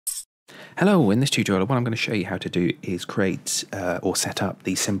Hello, in this tutorial what I'm going to show you how to do is create or set up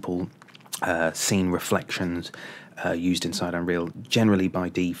these simple scene reflections used inside Unreal. Generally by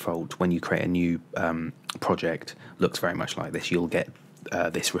default when you create a new project, looks very much like this. You'll get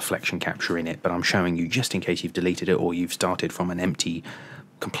this reflection capture in it, but I'm showing you just in case you've deleted it or you've started from an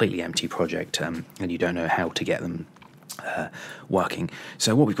completely empty project and you don't know how to get them working.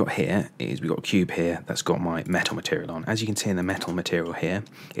 So what we've got here is we've got a cube here that's got my metal material on. As you can see in the metal material here,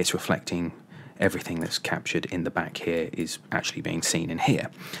 it's reflecting everything that's captured in the back here is actually being seen in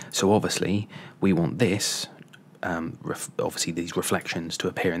here. So obviously we want this obviously these reflections to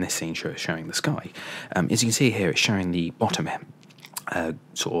appear in this scene showing the sky. As you can see here, it's showing the bottom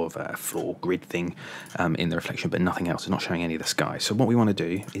sort of floor grid thing in the reflection, but nothing else. It's not showing any of the sky. So what we want to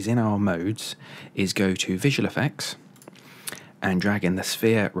do is in our modes is go to Visual Effects and drag in the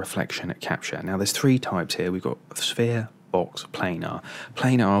sphere reflection capture. Now there's three types here. We've got sphere, box, planar.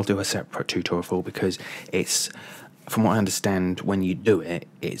 Planar I'll do a separate tutorial for because it's, from what I understand, when you do it,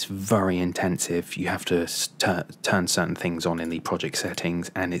 it's very intensive. You have to turn certain things on in the project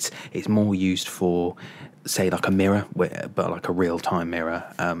settings, and it's more used for, say, like a mirror, but like a real-time mirror.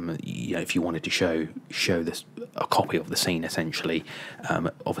 You know, if you wanted to show this a copy of the scene, essentially.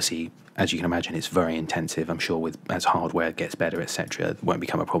 Obviously, as you can imagine, it's very intensive. I'm sure as hardware gets better, etc., it won't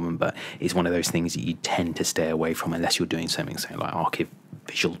become a problem. But it's one of those things that you tend to stay away from unless you're doing something, say, like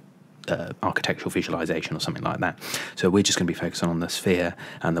architectural visualization or something like that. So we're just going to be focusing on the sphere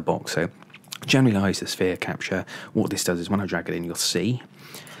and the box. So generally I use the sphere capture. What this does is when I drag it in, you'll see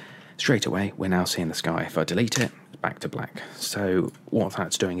straight away we're now seeing the sky. If I delete it, it's back to black. So what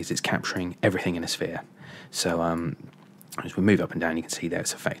that's doing is it's capturing everything in a sphere. So as we move up and down, you can see there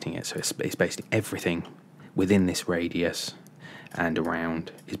it's affecting it. So it's basically everything within this radius and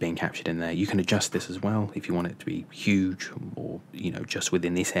around is being captured in there. You can adjust this as well if you want it to be huge, or just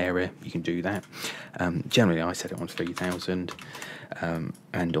within this area you can do that. Generally I set it on 3000, and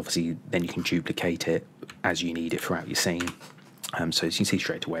obviously then you can duplicate it as you need it throughout your scene. So as you can see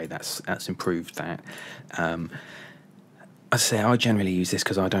straight away, that's improved that. As I say, I generally use this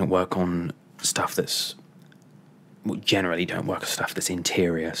because I don't work on stuff that's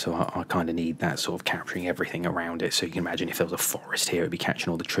interior, so I kind of need that sort of capturing everything around it. So you can imagine if there was a forest here, it'd be catching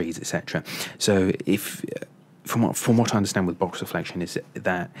all the trees, etc. So if from what I understand with box reflection is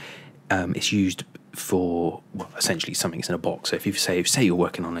that it's used for, well, essentially something's in a box. So if you say you're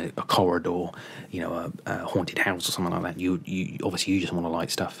working on a corridor, a haunted house or something like that, you obviously you just want to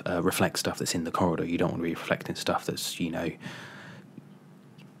light stuff, reflect stuff that's in the corridor. You don't want to be reflecting stuff that's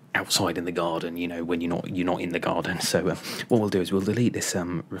outside in the garden, when you're not in the garden. So what we'll do is we'll delete this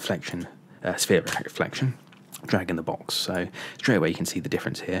reflection, sphere reflection, drag in the box. So straight away you can see the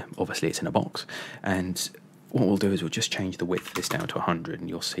difference here. Obviously it's in a box, and what we'll do is we'll just change the width of this down to 100, and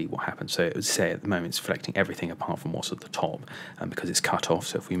you'll see what happens. So it would say at the moment it's reflecting everything apart from what's at the top, because it's cut off.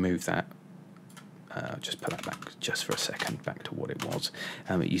 So if we move that, just put that back just for a second, back to what it was.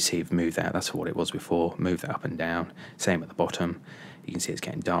 You see, if move that, that's what it was before. Move that up and down. Same at the bottom. You can see it's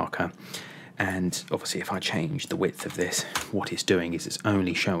getting darker. And obviously, if I change the width of this, what it's doing is it's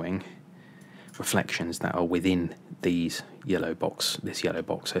only showing reflections that are within this yellow box.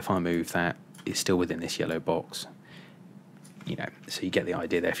 So if I move that, it's still within this yellow box. So you get the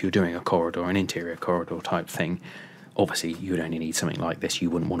idea there. If you're doing a corridor, an interior corridor type thing, obviously you would only need something like this. You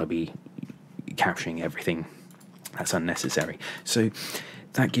wouldn't want to be capturing everything. That's unnecessary. So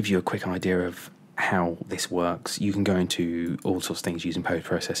that gives you a quick idea of how this works. You can go into all sorts of things using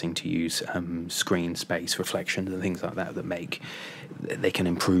post-processing to use screen space reflections and things like that they can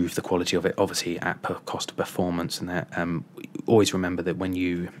improve the quality of it, obviously at cost of performance. And that always remember that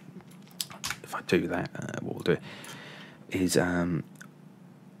if I do that, what we'll do is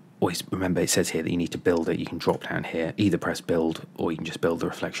always remember it says here that you need to build it. You can drop down here, either press build, or you can just build the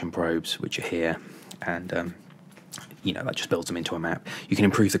reflection probes, which are here, and that just builds them into a map. You can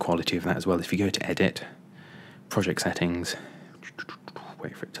improve the quality of that as well. If you go to Edit, Project Settings,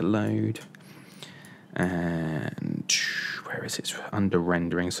 wait for it to load, and where is it? Under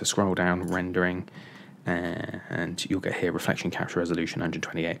Rendering, so scroll down, Rendering, and you'll get here Reflection Capture Resolution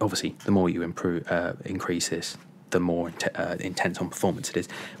 128. Obviously, the more you increase this, the more intense on performance it is.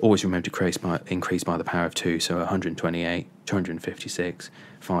 Always remember to increase by the power of 2, so 128, 256,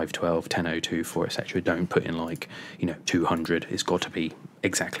 512, 1002, 4, etc. Don't put in 200. It's got to be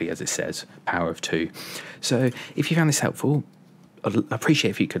exactly as it says, power of 2. So if you found this helpful, I'd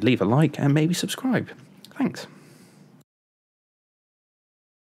appreciate if you could leave a like and maybe subscribe. Thanks.